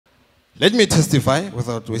Let me testify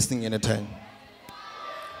without wasting any time.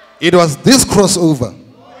 It was this crossover,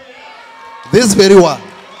 this very one,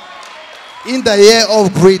 in the year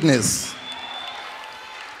of greatness.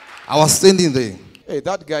 I was standing there. Hey,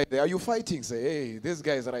 that guy there, are you fighting? Say, hey, this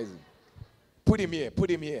guy is rising. Put him here,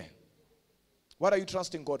 put him here. What are you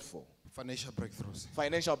trusting God for? Financial breakthroughs.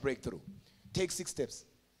 Financial breakthrough. Take 6 steps.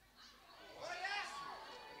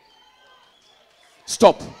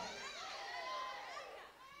 Stop.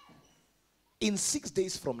 In 6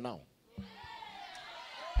 days from now,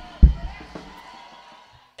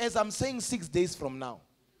 as I'm saying 6 days from now,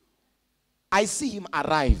 I see him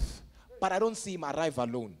arrive, but I don't see him arrive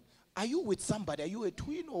alone. Are you with somebody? Are you a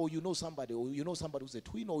twin, or you know somebody? Or you know somebody who's a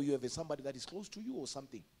twin, or you have somebody that is close to you or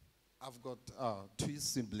something? I've got 2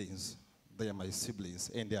 siblings. They are my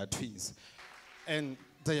siblings, and they are twins. And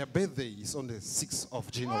their birthday is on the 6th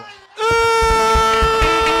of January.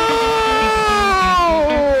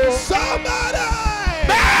 Somebody!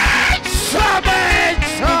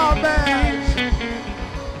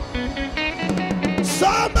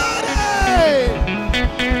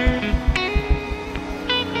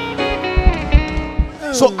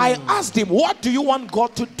 So I asked him, what do you want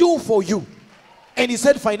God to do for you? And he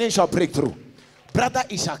said, financial breakthrough. Brother,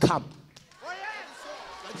 it shall come.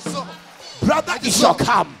 Brother, it shall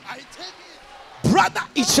come. Brother,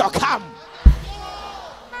 it shall come.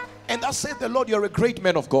 And that says the Lord, you're a great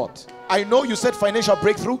man of God. I know you said financial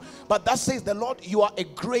breakthrough, but that says the Lord, you are a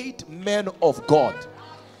great man of God.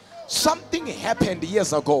 Something happened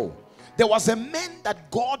years ago. There was a man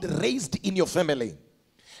that God raised in your family.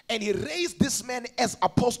 And he raised this man as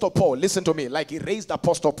Apostle Paul. Listen to me, like he raised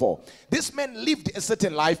Apostle Paul. This man lived a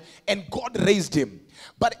certain life and God raised him.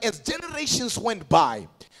 But as generations went by,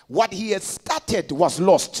 what he had started was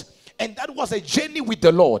lost. And that was a journey with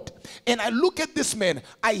the Lord. And I look at this man,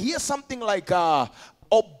 I hear something like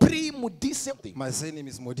Obri Mudisi. My surname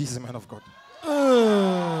is Modisi, man of God.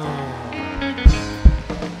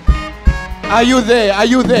 Are you there? Are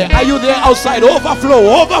you there? Are you there outside?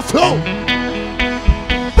 Overflow, overflow.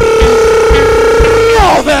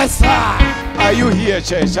 Are you here,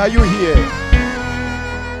 church? Are you here?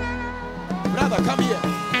 Brother, come here.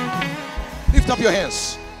 Lift up your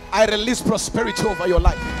hands. I release prosperity over your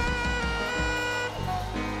life.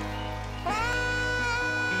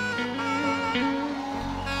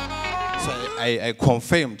 So I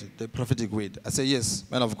confirmed the prophetic word. I said, yes,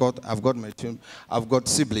 man of God, I've got my team, I've got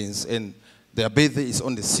siblings, and their birthday is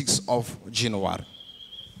on the 6th of January.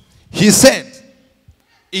 He said,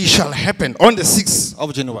 it shall happen on the 6th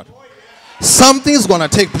of January. Something's going to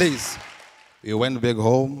take place. We went back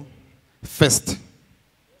home. First.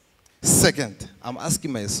 Second, I'm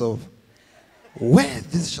asking myself, where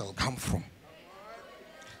this shall come from?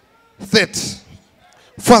 Third,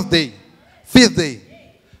 fourth day, fifth day,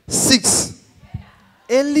 sixth,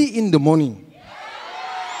 early in the morning.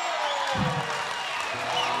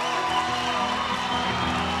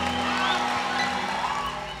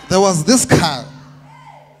 There was this car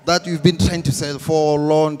that we've been trying to sell for a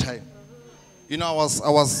long time. You know, I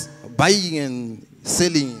was buying and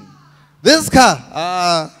selling. This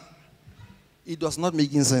car, it was not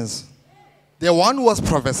making sense. The one who was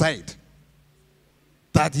prophesied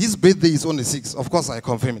that his birthday is on the 6th. Of course, I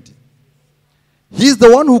confirmed it. He's the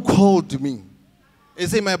one who called me. He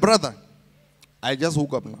said, my brother, I just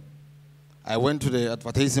woke up now. I went to the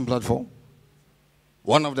advertising platform.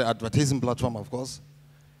 One of the advertising platform, of course.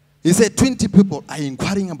 He said, 20 people are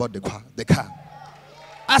inquiring about the car.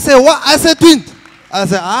 I said, what? I said, 20. I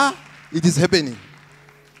said, it is happening.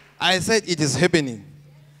 I said, it is happening.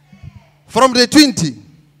 From the 20,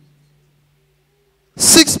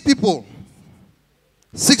 6 people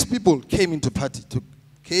came into party,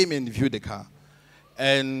 came and viewed the car.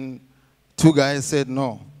 And 2 guys said,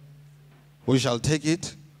 no, we shall take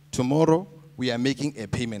it. Tomorrow, we are making a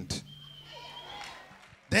payment.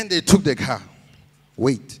 Then they took the car.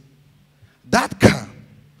 Wait. That car,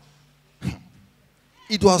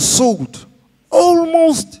 it was sold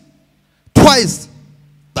almost twice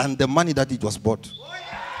than the money that it was bought.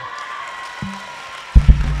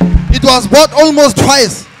 It was bought almost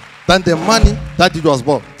twice than the money that it was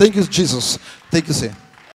bought. Thank you, Jesus. Thank you, sir.